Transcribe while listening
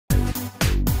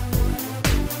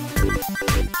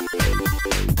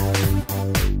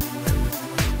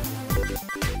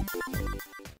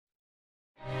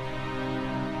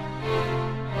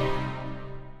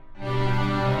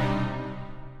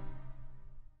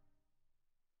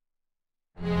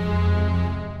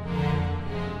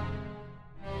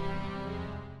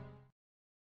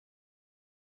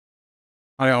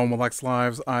Hi, all Molex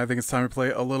Lives. I think it's time to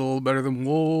play a little better than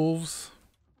wolves.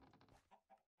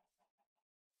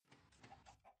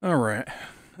 All right.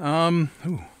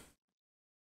 Ooh.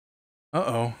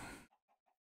 Uh-oh.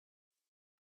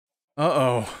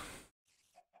 Uh-oh.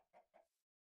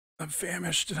 I'm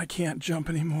famished and I can't jump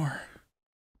anymore.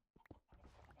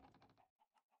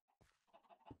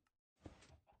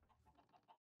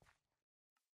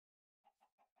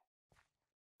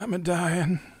 I'm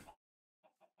a-dying.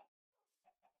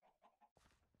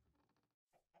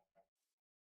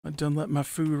 I done let my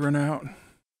food run out.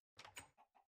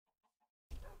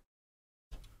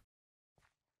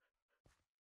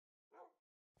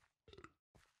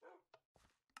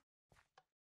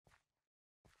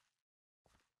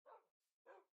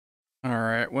 All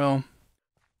right, well,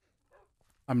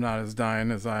 I'm not as dying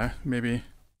as I maybe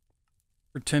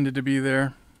pretended to be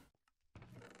there.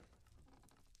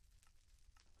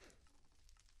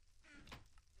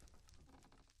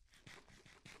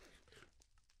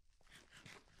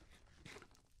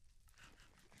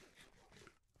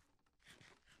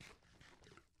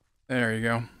 There you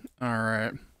go. All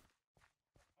right.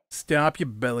 Stop, you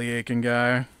belly aching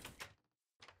guy.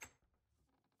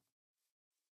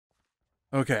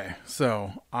 Okay,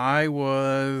 so I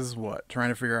was, trying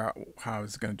to figure out how I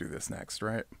was going to do this next,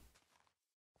 right?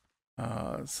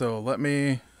 So let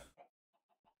me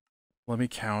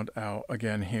count out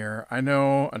again here. I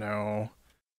know,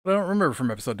 but I don't remember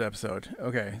from episode to episode.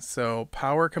 Okay, so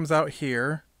power comes out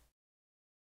here.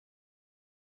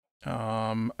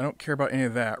 I don't care about any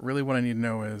of that. Really what I need to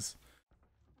know is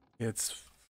it's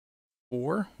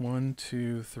 4. 1,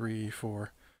 2, 3,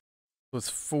 4. So it's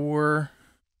 4,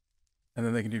 and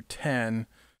then they can do 10.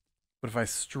 But if I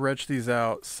stretch these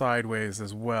out sideways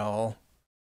as well,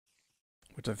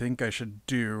 which I think I should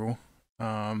do,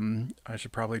 I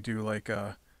should probably do like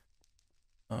a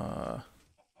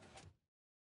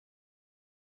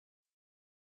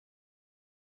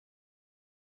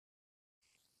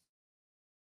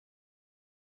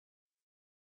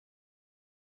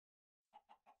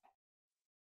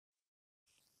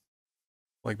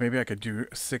like maybe I could do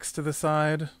 6 to the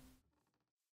side,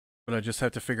 but I just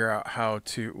have to figure out how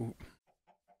to.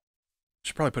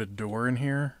 Should probably put a door in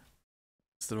here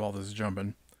instead of all this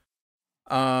jumping.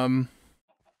 Okay,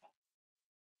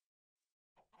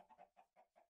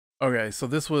 so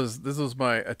this was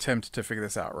my attempt to figure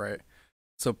this out, right?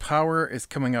 So power is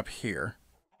coming up here.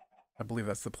 I believe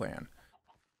that's the plan.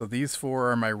 So these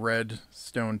 4 are my red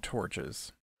stone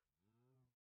torches.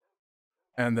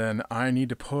 And then I need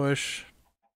to push.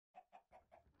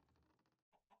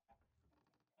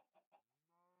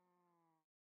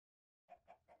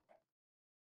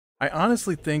 I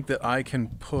honestly think that I can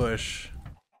push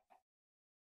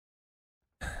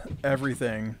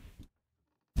everything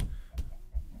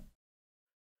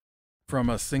from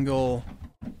a single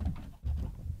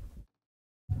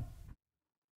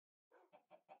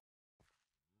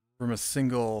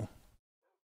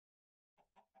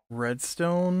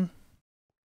redstone.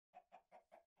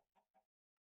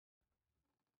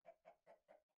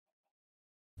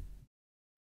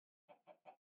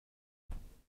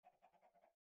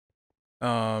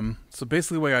 So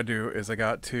basically what I do is I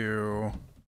got to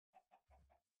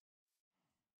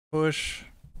push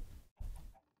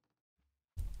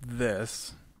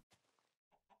this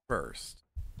first.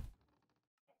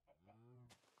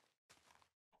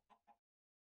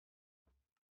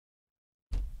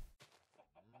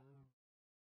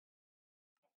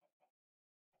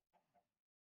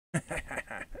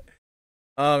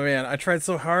 Oh man, I tried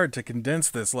so hard to condense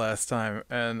this last time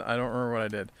and I don't remember what I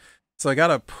did. So I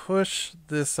gotta push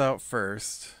this out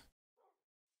first.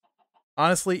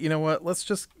 Honestly, you know what? Let's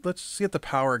just get the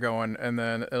power going and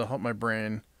then it'll help my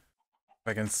brain if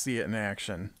I can see it in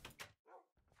action.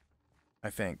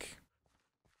 I think.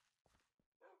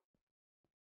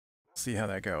 See how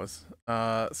that goes.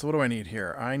 So what do I need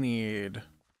here? I need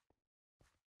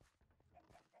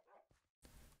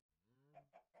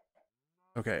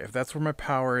okay, if that's where my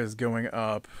power is going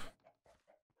up,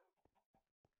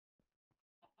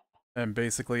 and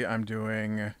basically I'm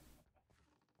doing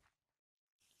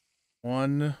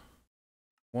 1,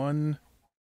 1,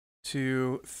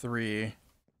 2, 3,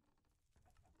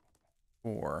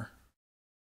 4.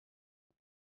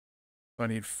 So I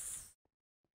need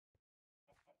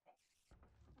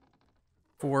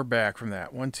 4 back from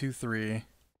that. 1, 2, 3.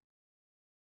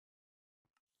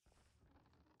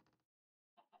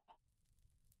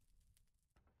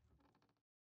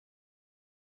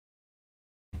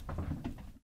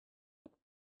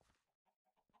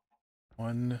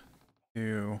 One,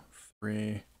 2,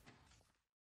 3.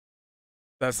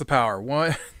 That's the power.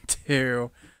 1,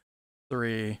 2,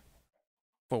 3,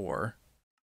 4.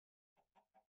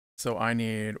 So I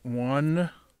need 1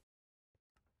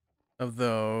 of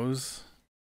those.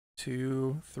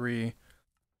 2, 3,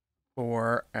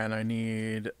 4, and I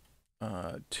need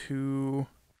 2.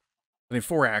 I need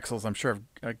 4 axles. I'm sure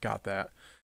I got that.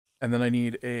 And then I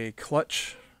need a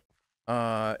clutch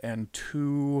and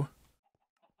two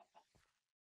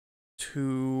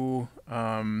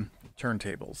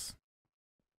turntables.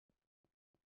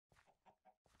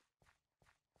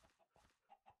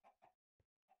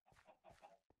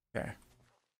 Okay.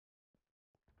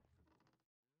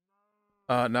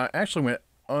 Now I actually went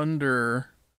under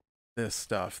this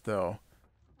stuff though.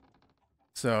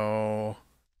 So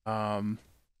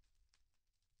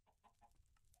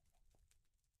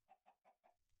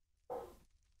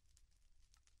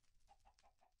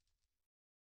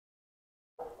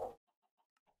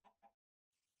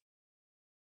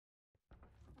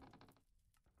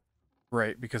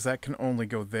right, because that can only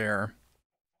go there.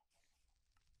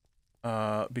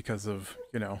 Because of,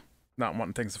 you know, not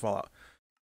wanting things to fall out.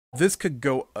 This could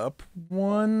go up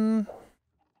 1,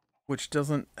 which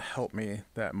doesn't help me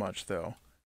that much though.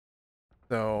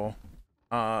 So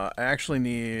I actually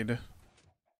need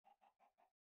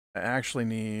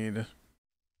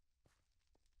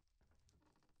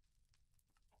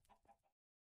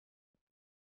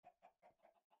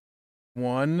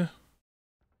one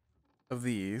of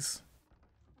these,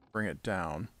 bring it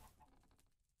down.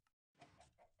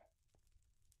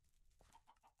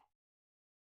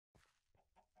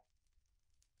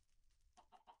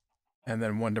 And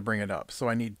then 1 to bring it up. So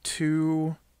I need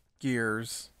 2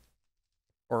 gears,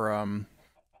 or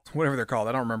whatever they're called.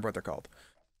 I don't remember what they're called.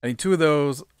 I need 2 of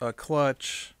those, a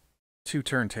clutch, 2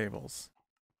 turntables,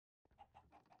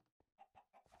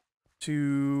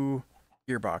 2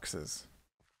 gearboxes.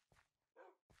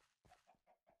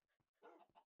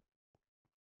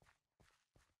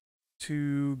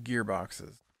 Two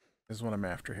gearboxes is what I'm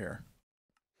after here.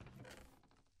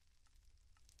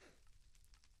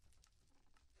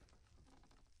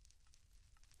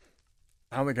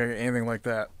 I don't think I get anything like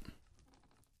that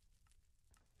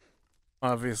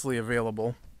obviously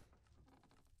available.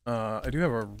 I do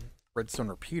have a redstone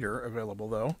repeater available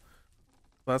though.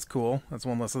 That's cool. That's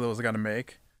 1 less of those I gotta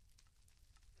make.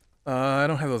 I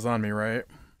don't have those on me, right?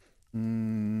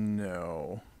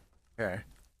 No. Okay.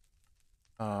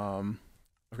 I've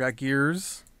got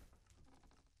gears.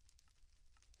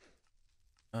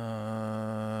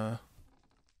 I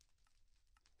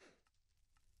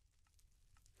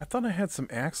thought I had some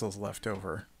axles left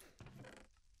over.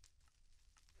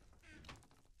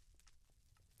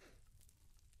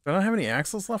 Do I not have any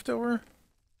axles left over?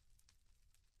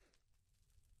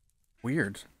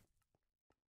 Weird.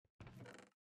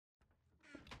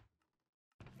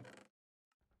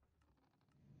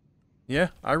 Yeah,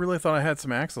 I really thought I had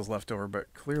some axles left over,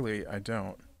 but clearly I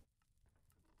don't.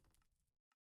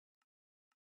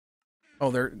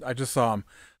 Oh, there! I just saw them.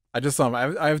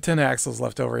 I have 10 axles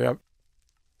left over. Yep.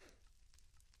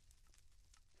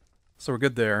 So we're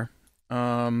good there.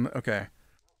 Okay.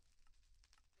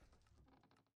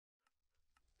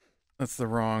 That's the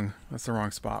wrong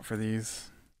spot for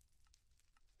these.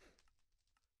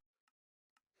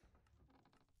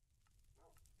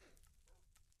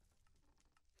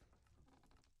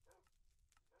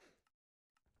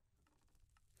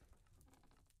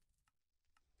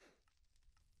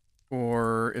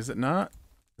 Or is it not?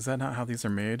 Is that not how these are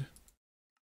made?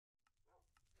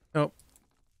 Nope.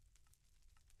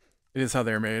 It is how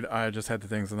they're made. I just had the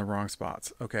things in the wrong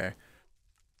spots. Okay.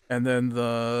 And then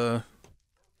the...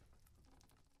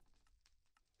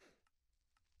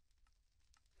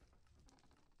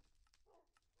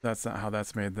 That's not how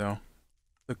that's made, though.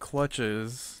 The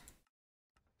clutches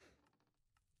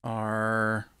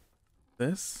are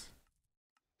this.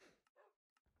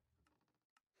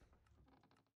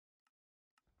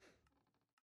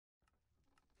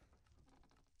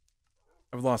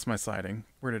 I've lost my siding.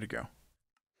 Where did it go?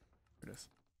 Here it is.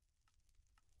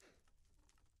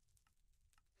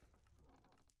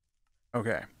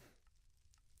 Okay.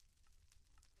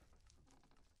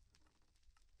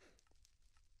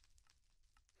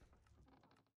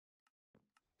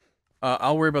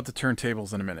 I'll worry about the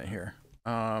turntables in a minute here.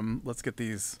 Let's get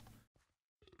these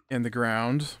in the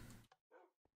ground.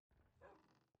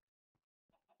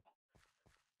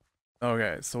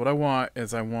 Okay, so what I want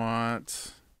is okay.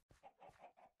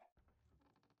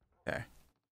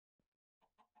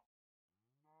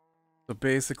 So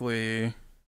basically,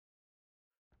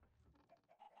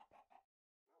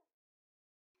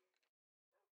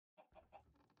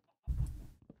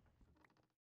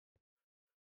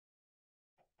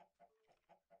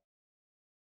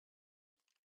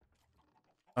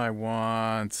 I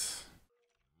want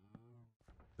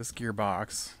this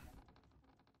gearbox.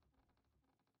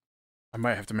 I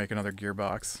might have to make another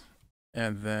gearbox.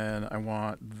 And then I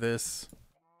want this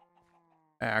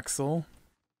axle.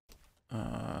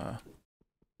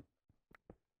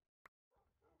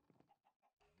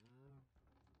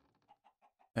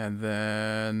 And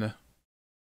then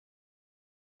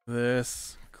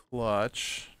this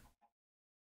clutch.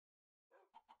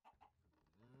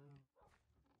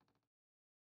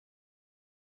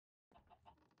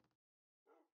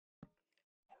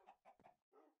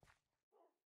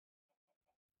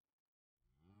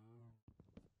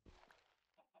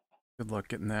 Good luck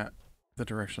getting that the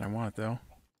direction I want it, though.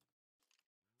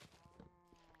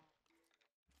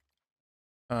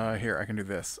 Here, I can do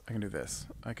this. I can do this.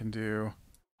 I can do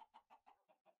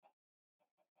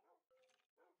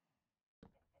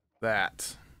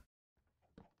that.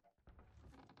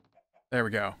 There we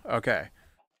go. Okay.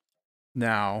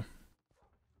 Now,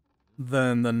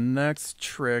 then the next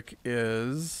trick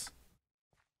is,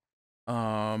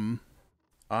 I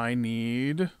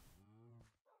need,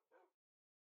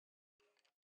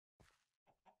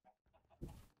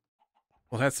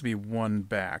 well, it has to be one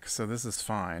back, so this is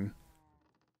fine.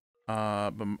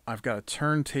 But I've got a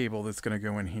turntable that's going to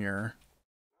go in here.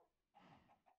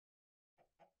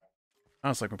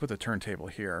 Honestly, I can put the turntable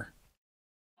here.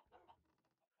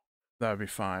 That would be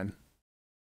fine.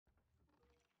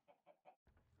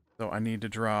 So I need to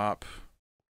drop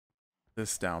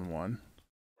this down one.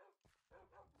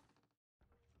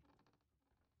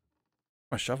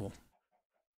 My shovel.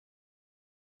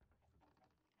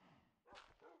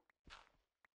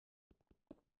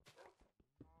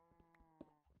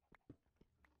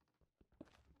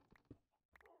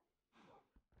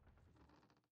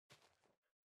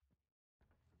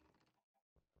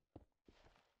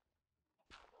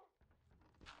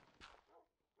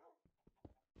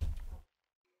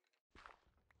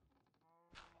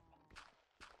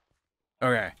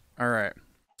 Okay, alright.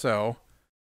 So,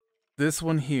 this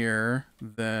one here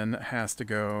then has to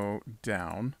go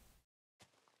down.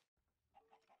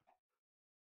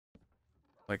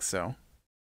 Like so.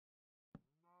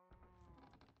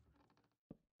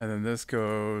 And then this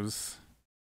goes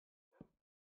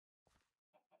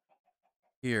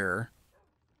here.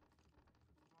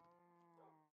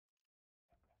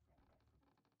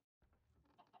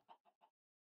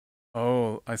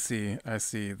 Oh, I see. I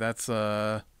see. That's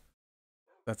a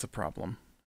problem.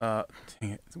 Dang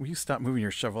it. Will you stop moving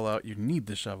your shovel out? You need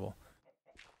the shovel.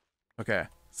 Okay.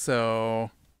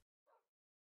 So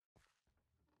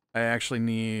I actually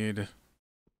need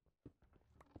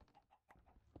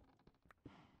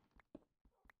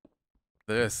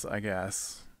this, I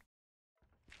guess.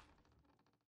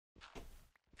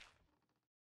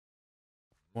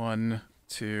 One,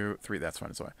 two, three. That's fine.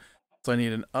 That's fine. So I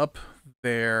need an up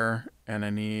there, and I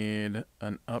need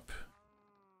an up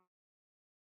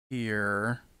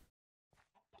here.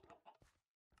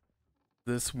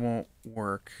 This won't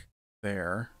work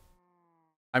there.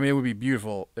 I mean, it would be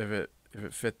beautiful if it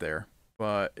fit there,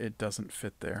 but it doesn't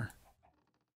fit there.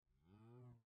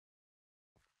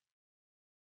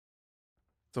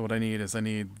 So what I need is I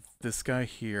need this guy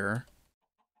here.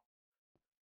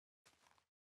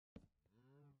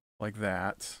 Like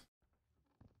that.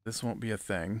 This won't be a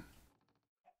thing.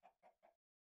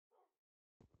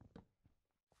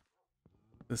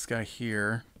 This guy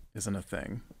here isn't a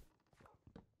thing.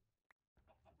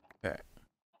 Okay.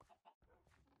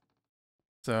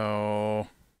 So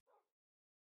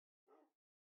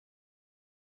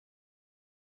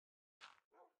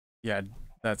yeah,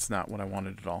 that's not what I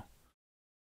wanted at all.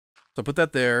 So I put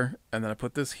that there, and then I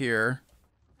put this here.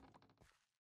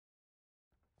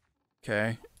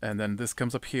 Okay, and then this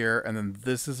comes up here, and then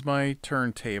this is my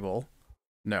turntable.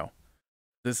 No,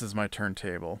 this is my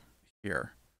turntable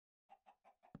here.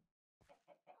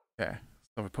 Okay,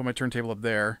 so if I put my turntable up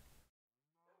there.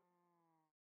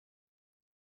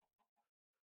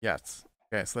 Yes.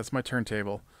 Okay, so that's my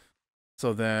turntable.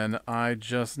 So then I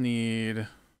just need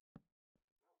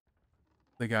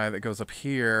the guy that goes up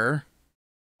here.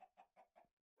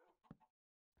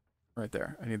 Right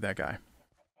there. I need that guy.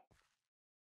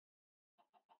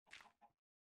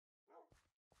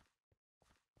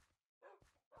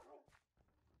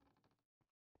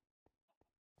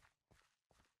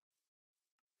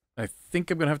 I think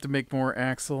I'm gonna have to make more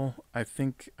axle. I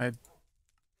think I'd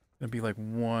gonna be like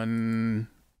one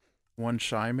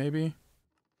shy maybe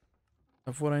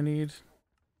of what I need.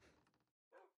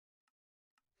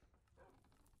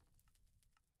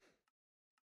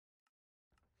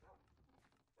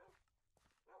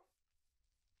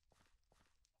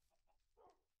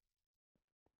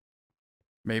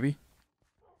 Maybe.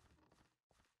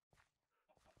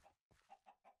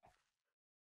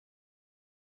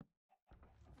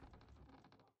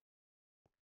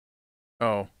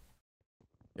 Oh,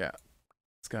 yeah.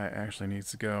 This guy actually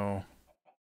needs to go.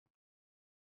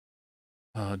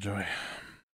 Oh, joy.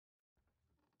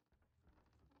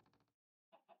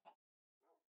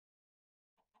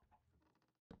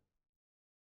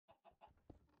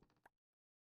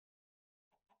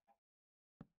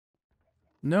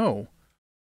 No.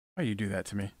 Why do you do that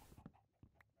to me?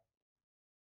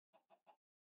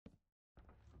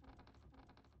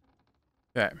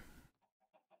 Okay.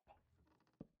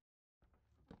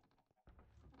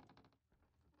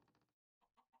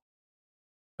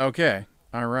 Okay.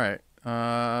 All right.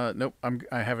 Nope.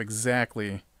 I have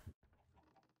exactly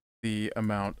the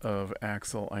amount of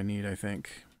axle I need, I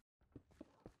think.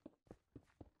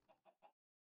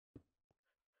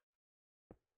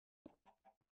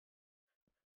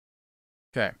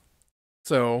 Okay.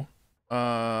 So,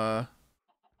 I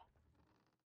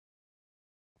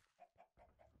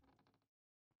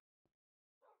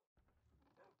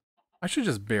should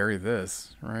just bury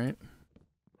this, right?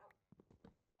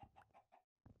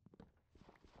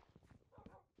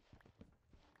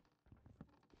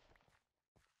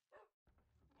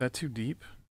 Is that too deep?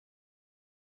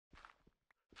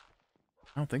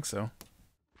 I don't think so.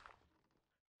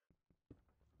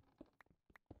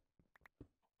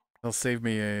 They'll save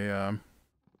me a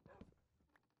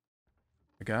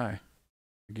guy,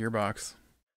 a gearbox.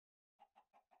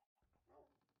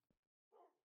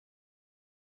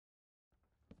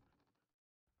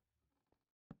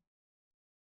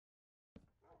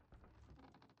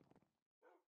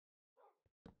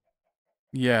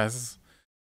 Yes.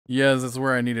 Yes, that's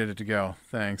where I needed it to go.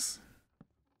 Thanks.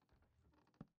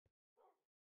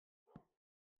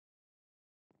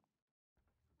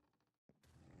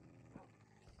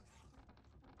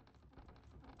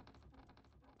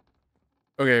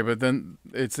 Okay, but then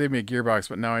it saved me a gearbox,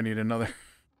 but now I need another.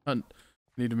 I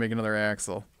need to make another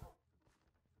axle.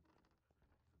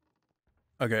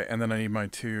 Okay, and then I need my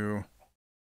two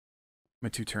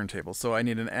turntables. So I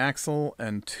need an axle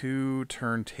and two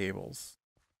turntables.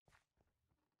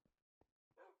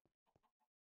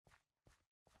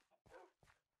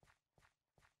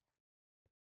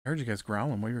 I heard you guys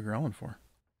growling. What are you growling for?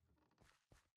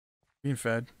 Being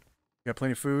fed. You got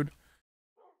plenty of food?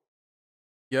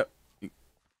 Yep.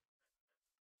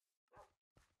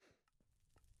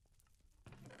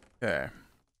 Okay.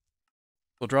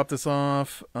 We'll drop this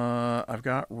off. I've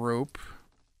got rope.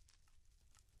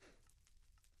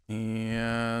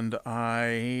 And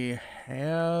I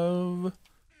have...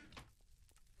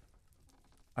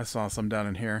 I saw some down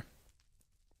in here.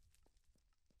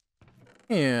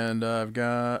 And I've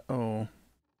got, oh,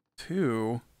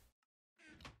 two.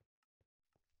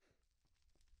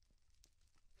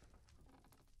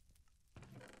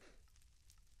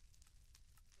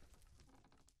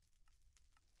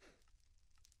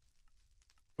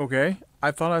 Okay,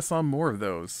 I thought I saw more of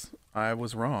those. I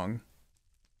was wrong.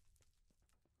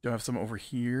 Do I have some over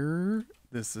here?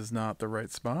 This is not the right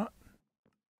spot.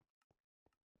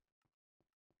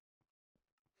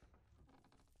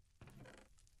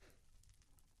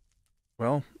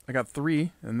 Well, I got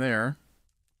 3 in there.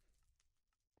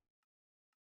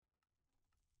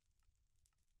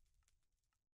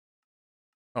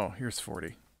 Oh, here's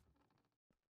 40.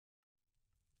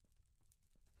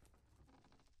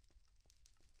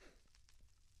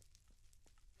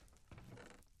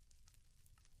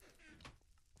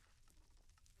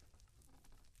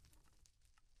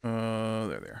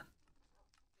 There.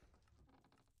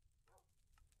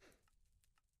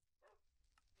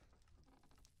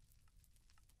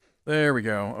 There we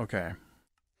go. Okay.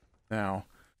 Now,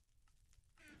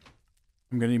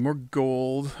 I'm gonna need more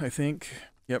gold, I think.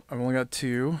 Yep, I've only got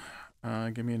 2.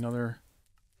 Give me another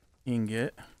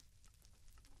ingot.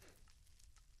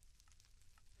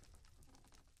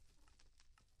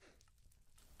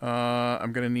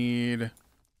 I'm gonna need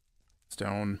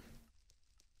stone.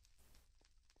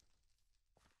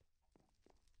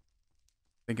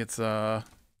 I think it's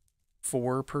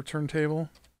 4 per turntable.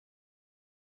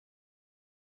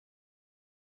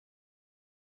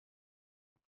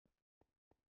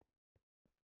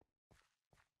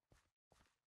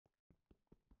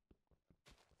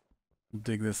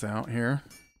 Dig this out here.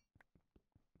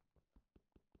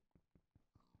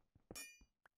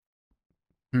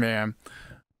 Man.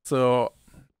 So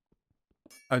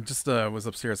I just was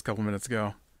upstairs a couple minutes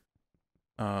ago.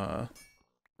 Right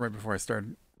before I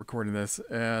started recording this,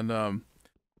 and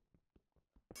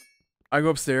I go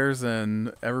upstairs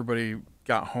and everybody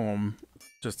got home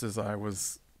just as I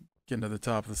was getting to the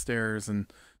top of the stairs,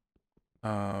 and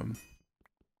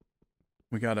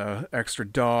we got a extra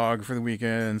dog for the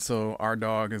weekend, so our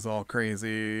dog is all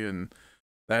crazy and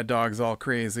that dog's all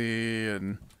crazy,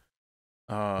 and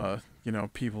You know,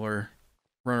 people are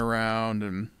running around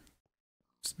and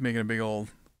just making a big old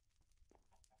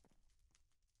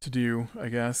to do, I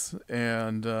guess.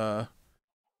 And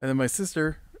then my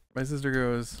sister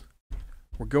goes,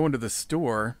 "We're going to the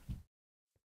store.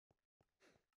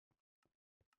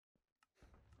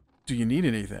 Do you need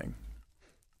anything?"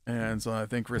 And so I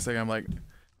think for a second I'm like,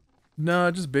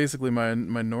 "No, just basically my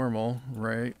normal,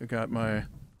 right? I got my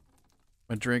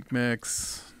drink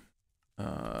mix.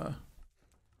 Uh,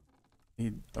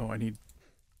 I need.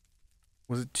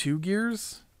 Was it 2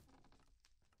 gears?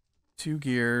 2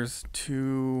 gears,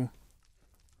 2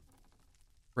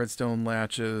 redstone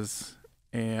latches,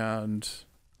 and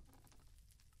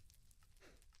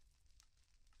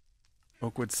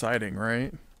oakwood siding,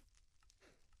 right?"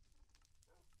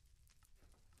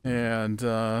 And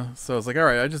so I was like, all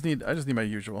right, I just need my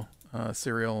usual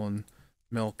cereal and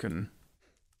milk and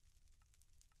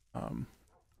um,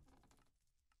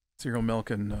 cereal, milk,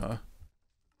 and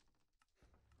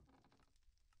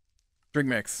drink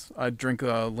mix. I drink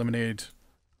lemonade,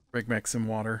 drink mix, and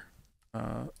water.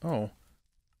 Oh,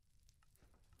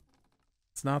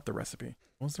 it's not the recipe.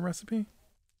 What's the recipe?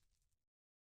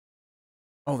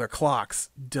 Oh, they're clocks.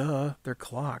 Duh, they're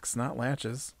clocks, not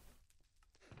latches.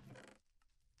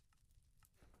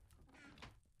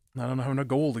 I don't have enough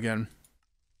gold again.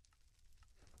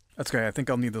 That's okay. I think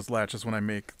I'll need those latches when I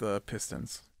make the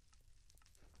pistons.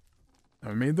 I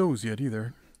haven't made those yet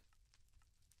either.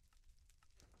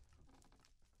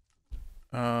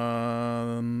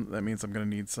 That means I'm gonna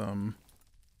need some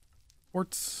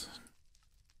quartz.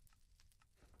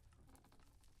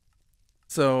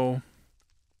 So,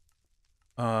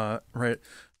 right.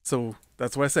 So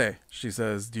that's what I say. She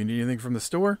says, "Do you need anything from the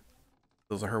store?"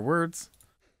 Those are her words.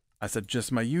 I said,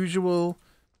 "Just my usual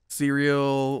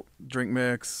cereal, drink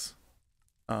mix."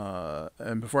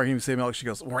 And before I can even say milk, she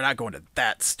goes, "We're not going to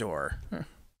that store."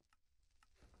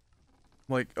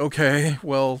 Like, okay,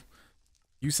 well,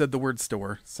 you said the word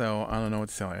store, so I don't know what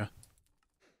to tell you.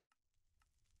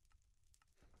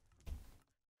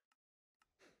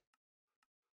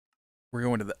 We're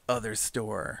going to the other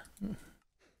store.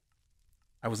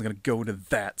 I wasn't going to go to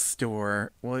that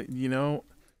store. Well, you know,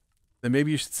 then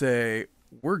maybe you should say,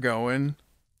 "We're going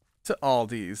to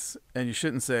Aldi's." And you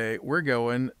shouldn't say, "We're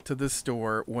going to the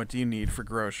store. What do you need for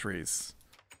groceries?"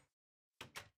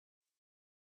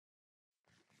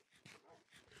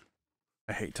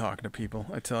 I hate talking to people,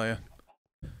 I tell you.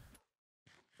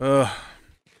 Ugh.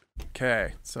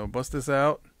 Okay, so bust this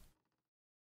out.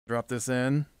 Drop this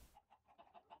in.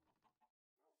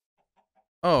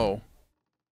 Oh.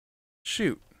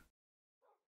 Shoot.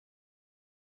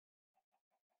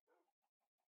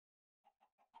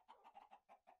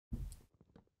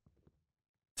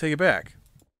 Take it back.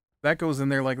 That goes in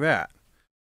there like that.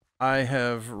 I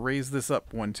have raised this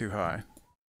up one too high.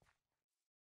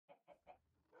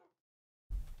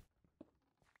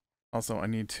 Also, I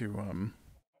need to,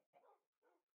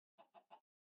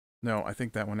 no, I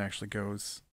think that one actually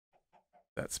goes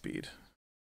that speed.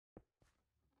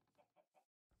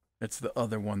 It's the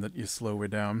other one that you slow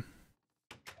it down.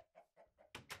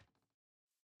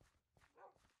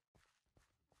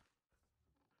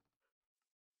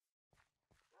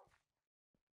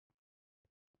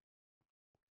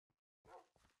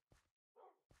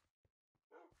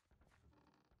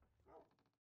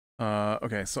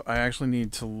 Okay, so I actually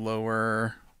need to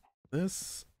lower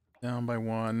this down by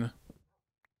 1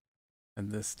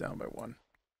 and this down by 1.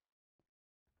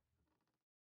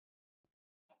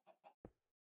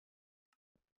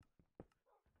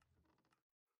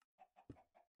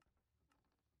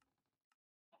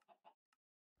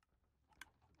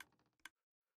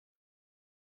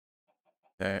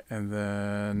 Okay, and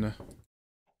then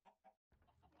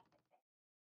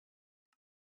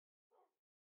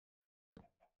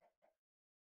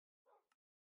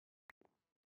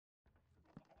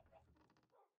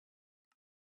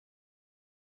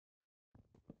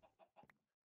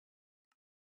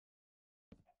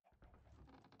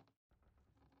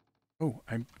oh,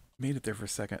 I made it there for a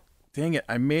second. Dang it,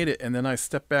 I made it, and then I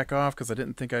stepped back off because I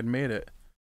didn't think I'd made it.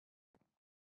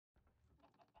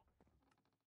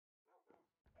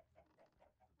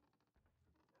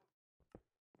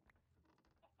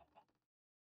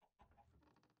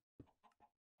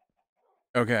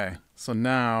 Okay, so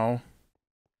now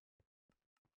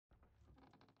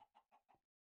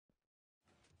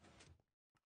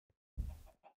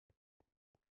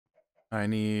I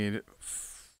need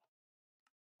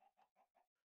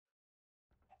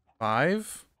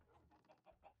 5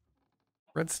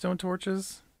 redstone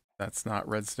torches. That's not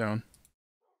redstone.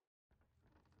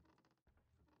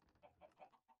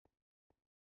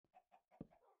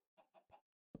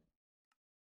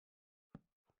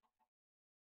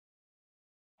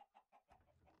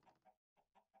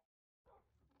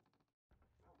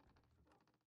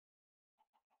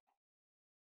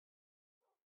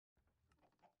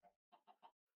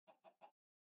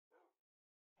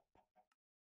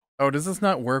 Oh, does this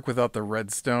not work without the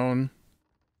redstone?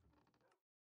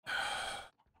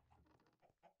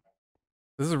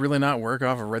 Does this really not work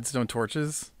off of redstone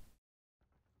torches?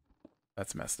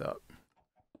 That's messed up.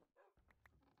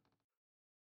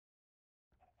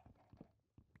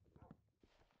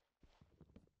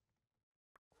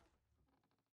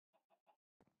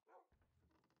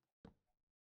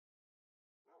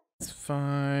 It's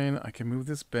fine. I can move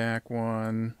this back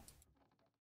one.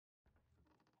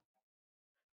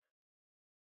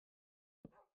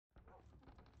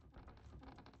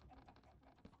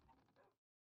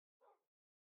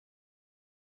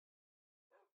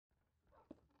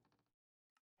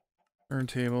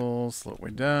 Turntable, slow it way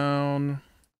down.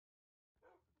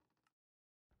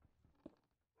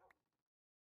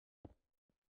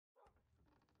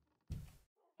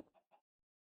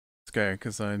 It's okay,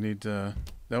 because I need to...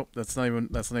 Nope, that's not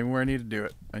even where I need to do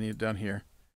it. I need it down here.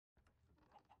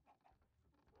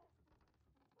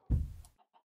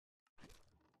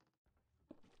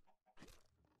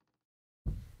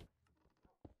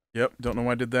 Yep, don't know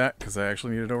why I did that, because I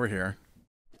actually need it over here.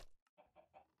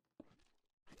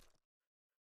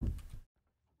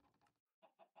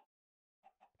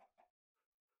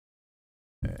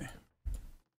 Okay.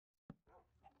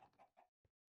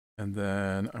 And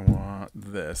then I want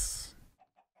this.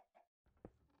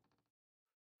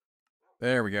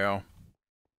 There we go.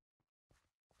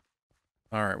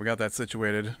 Alright, we got that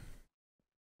situated.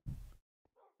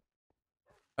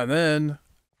 And then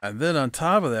on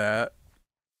top of that,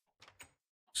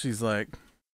 she's like,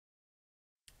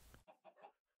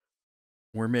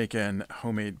 we're making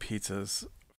homemade pizzas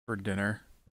for dinner.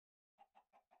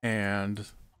 And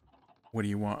what do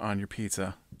you want on your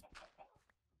pizza?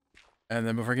 And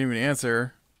then before I can even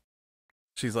answer,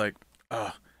 she's like,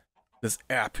 this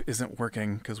app isn't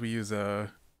working because we use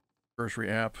a grocery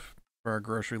app for our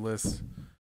grocery list.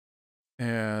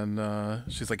 And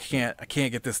she's like, I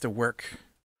can't get this to work.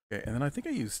 Okay, and then I think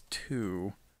I used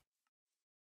 2.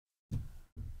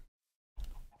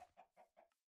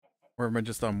 Or am I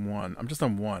just on 1? I'm just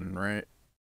on 1, right?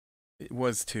 It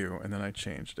was 2, and then I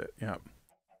changed it. Yeah.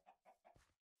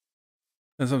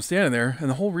 And so I'm standing there, and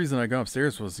the whole reason I got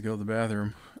upstairs was to go to the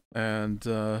bathroom. And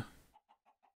so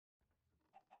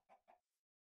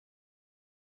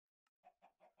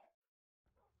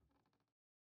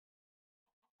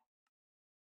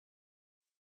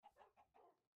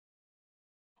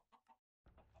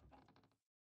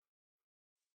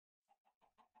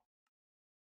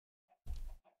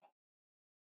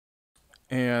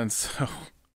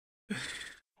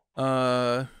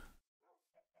uh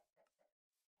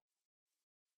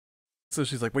so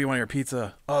she's like, what do you want on your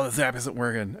pizza? Oh, this app isn't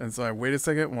working. And so I wait a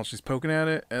second while she's poking at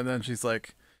it, and then she's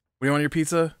like, what do you want on your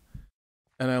pizza?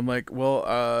 And I'm like,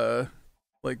 well,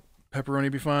 like pepperoni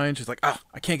be fine. She's like,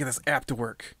 I can't get this app to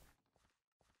work.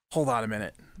 Hold on a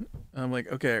minute. And I'm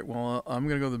like, okay, well, I'm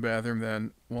gonna go to the bathroom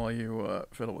then while you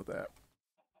fiddle with that.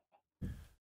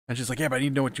 And she's like, yeah, but I need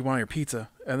to know what you want on your pizza.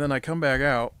 And then I come back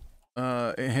out,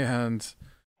 and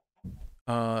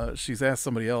she's asked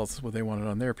somebody else what they wanted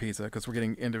on their pizza, because we're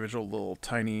getting individual little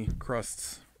tiny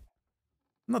crusts.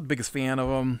 I'm not the biggest fan of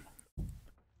them,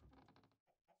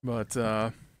 but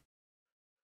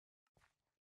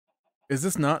is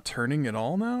this not turning at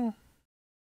all now?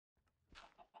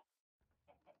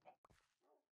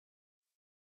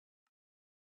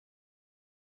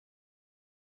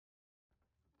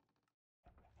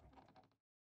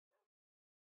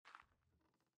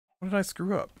 What did I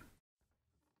screw up?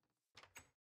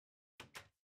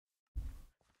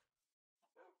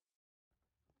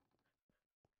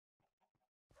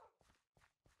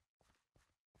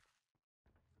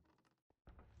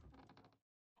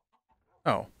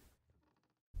 Oh.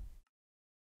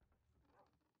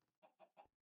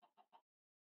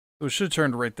 So it should have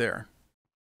turned right there.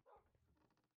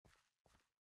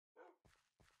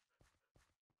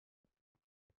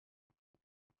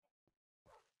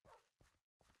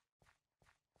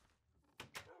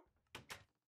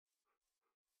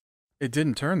 It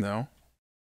didn't turn, though.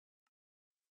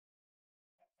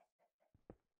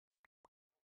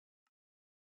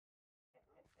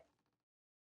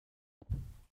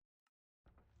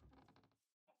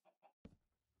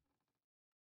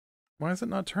 Why is it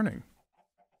not turning?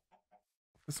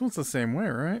 This one's the same way,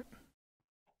 right?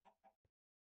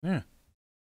 Yeah.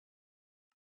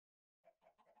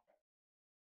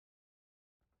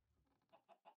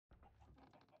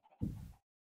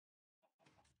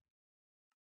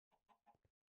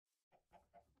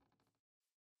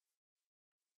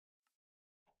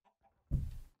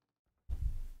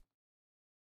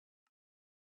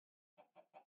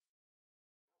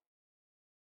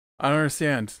 I don't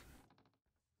understand.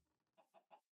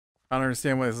 I don't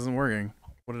understand why this isn't working.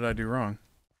 What did I do wrong?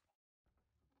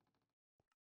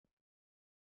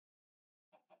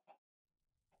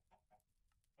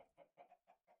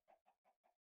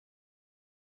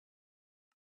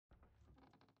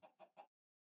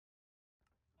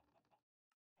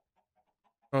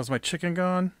 Oh, is my chicken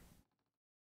gone?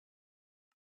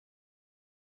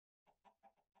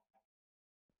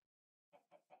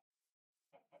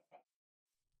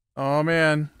 Oh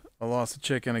man, I lost the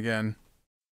chicken again.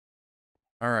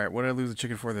 Alright, what did I lose the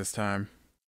chicken for this time?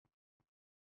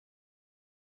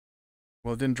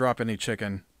 Well, it didn't drop any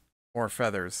chicken. Or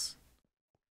feathers.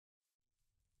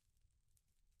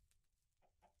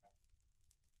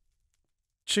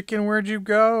 Chicken, where'd you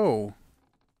go?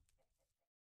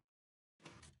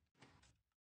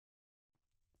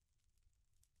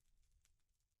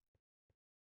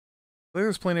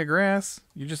 There's plenty of grass.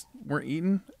 You just weren't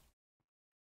eating?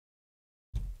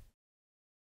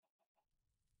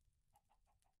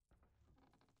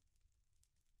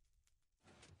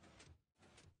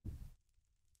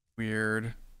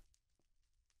 Weird.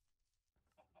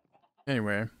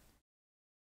 Anyway.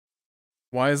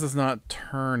 Why is this not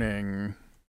turning?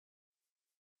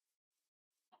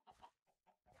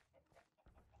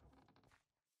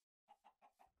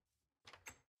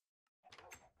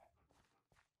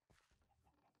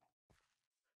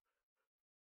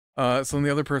 So then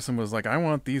the other person was like, I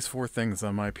want these 4 things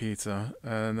on my pizza.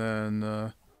 And then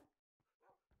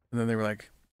they were like,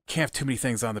 can't have too many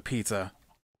things on the pizza.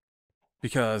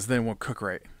 Because then it won't cook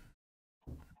right.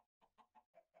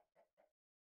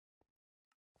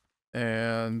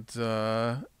 And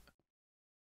I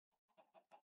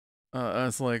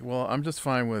was like, well, I'm just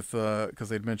fine with, because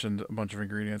they'd mentioned a bunch of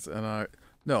ingredients, and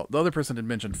no, the other person had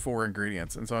mentioned 4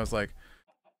 ingredients, and so I was like,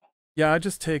 yeah, I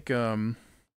just take,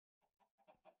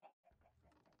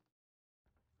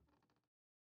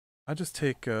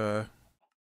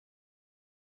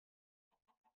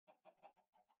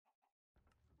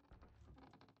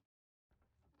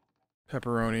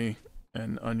 pepperoni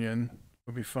and onion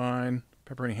would be fine.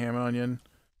 Pepperoni, ham, and onion.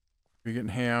 You're getting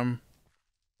ham.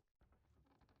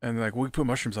 And they're like, we put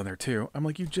mushrooms on there too. I'm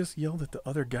like, you just yelled at the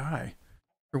other guy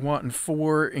for wanting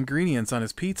 4 ingredients on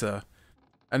his pizza.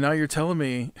 And now you're telling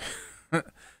me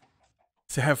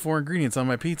to have 4 ingredients on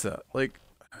my pizza. Like,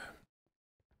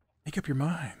 make up your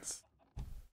minds.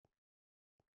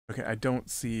 Okay, I don't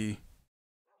see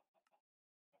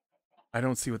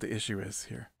what the issue is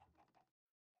here.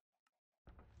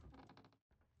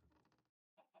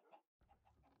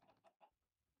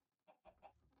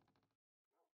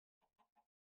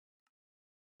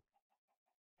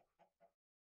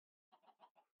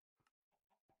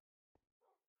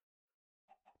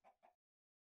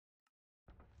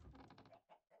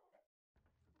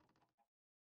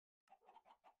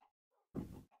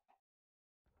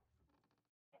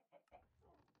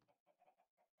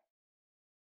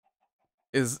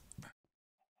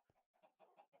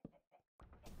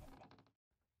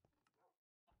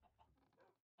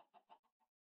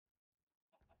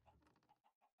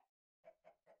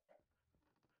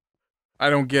 I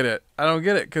don't get it. I don't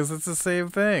get it because it's the same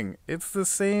thing. It's the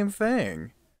same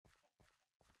thing.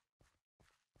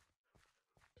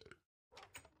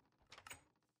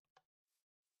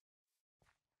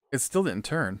 It still didn't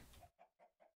turn.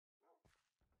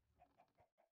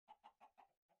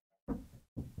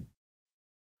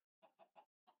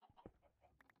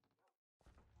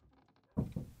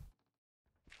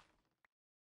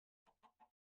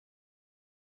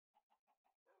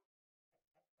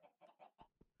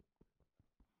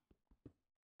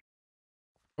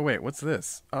 Oh wait, what's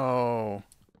this? Oh,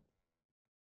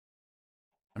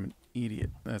 I'm an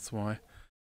idiot. That's why.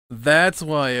 That's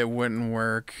why it wouldn't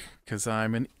work. Because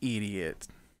I'm an idiot.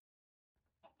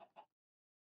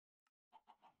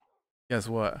 Guess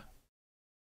what?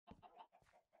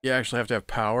 You actually have to have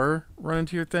power run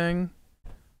into your thing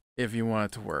if you want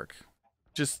it to work.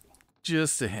 Just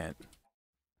a hint.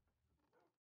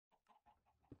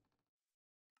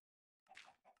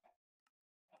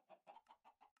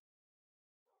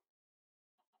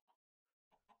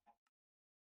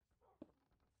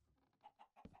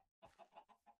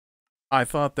 I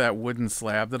thought that wooden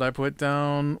slab that I put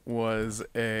down was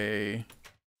a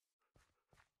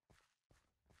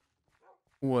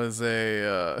I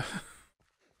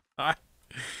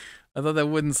thought that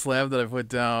wooden slab that I put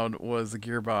down was a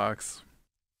gearbox.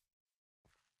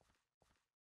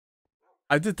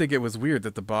 I did think it was weird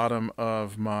that the bottom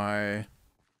of my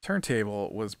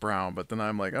turntable was brown, but then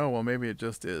I'm like, oh, well, maybe it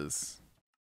just is.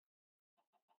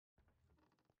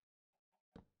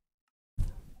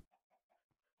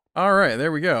 All right,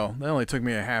 there we go. That only took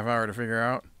me a half hour to figure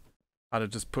out. how to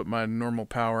just put my normal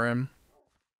power in.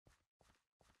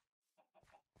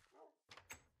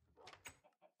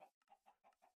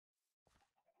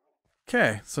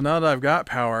 Okay, so now that I've got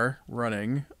power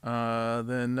running,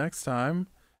 then next time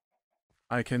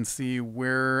I can see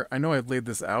where, I know I've laid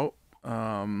this out,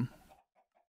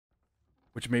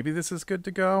 which maybe this is good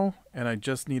to go, and I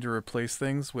just need to replace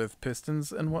things with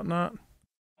pistons and whatnot.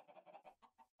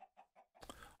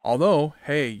 Although,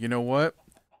 hey, you know what?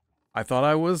 I thought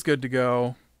I was good to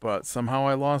go, but somehow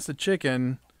I lost a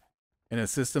chicken in a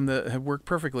system that had worked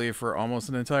perfectly for almost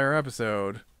an entire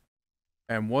episode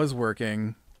and was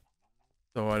working.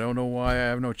 So I don't know why I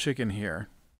have no chicken here.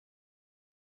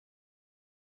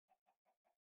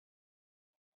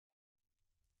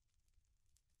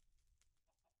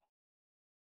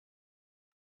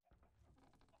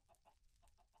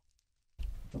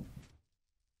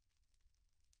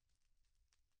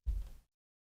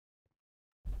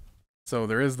 So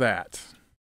there is that.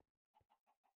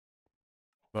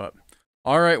 But,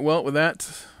 alright, well, with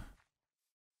that,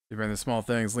 even the small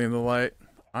things, leave the light.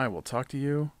 I will talk to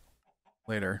you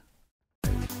later.